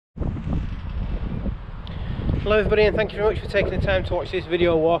Hello everybody, and thank you very much for taking the time to watch this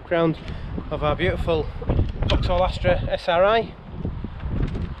video walk around of our beautiful Vauxhall Astra SRI.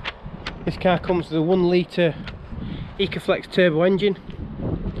 This car comes with a 1 litre Ecoflex turbo engine,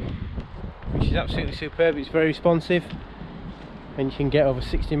 which is absolutely superb. It's very responsive and you can get over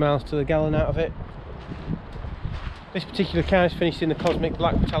 60 miles to the gallon out of it. This particular car is finished in the cosmic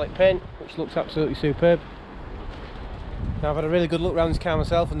black metallic paint, which looks absolutely superb. Now, I've had a really good look around this car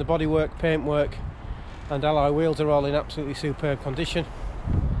myself, and the bodywork, paintwork and alloy wheels are all in absolutely superb condition.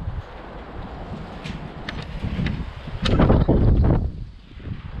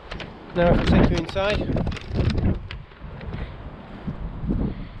 Now if I take you inside,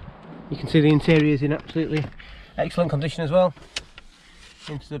 you can see the interior is in absolutely excellent condition as well.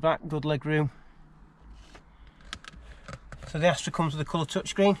 Into the back, good leg room. So the Astra comes with a colour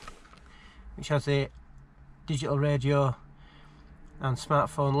touchscreen, which has a digital radio and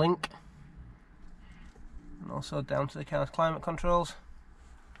smartphone link, and also down to the car's climate controls.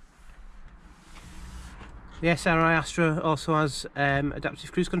 The SRI Astra also has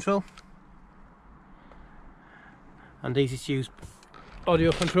adaptive cruise control and easy to use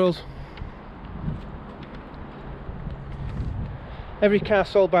audio controls. Every car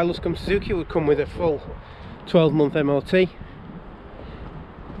sold by Luscombe Suzuki would come with a full 12-month MOT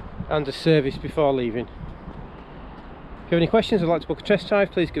and a service before leaving. If you have any questions or would like to book a test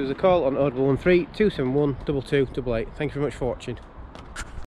drive, please give us a call on 0113 271 2288. Thank you very much for watching.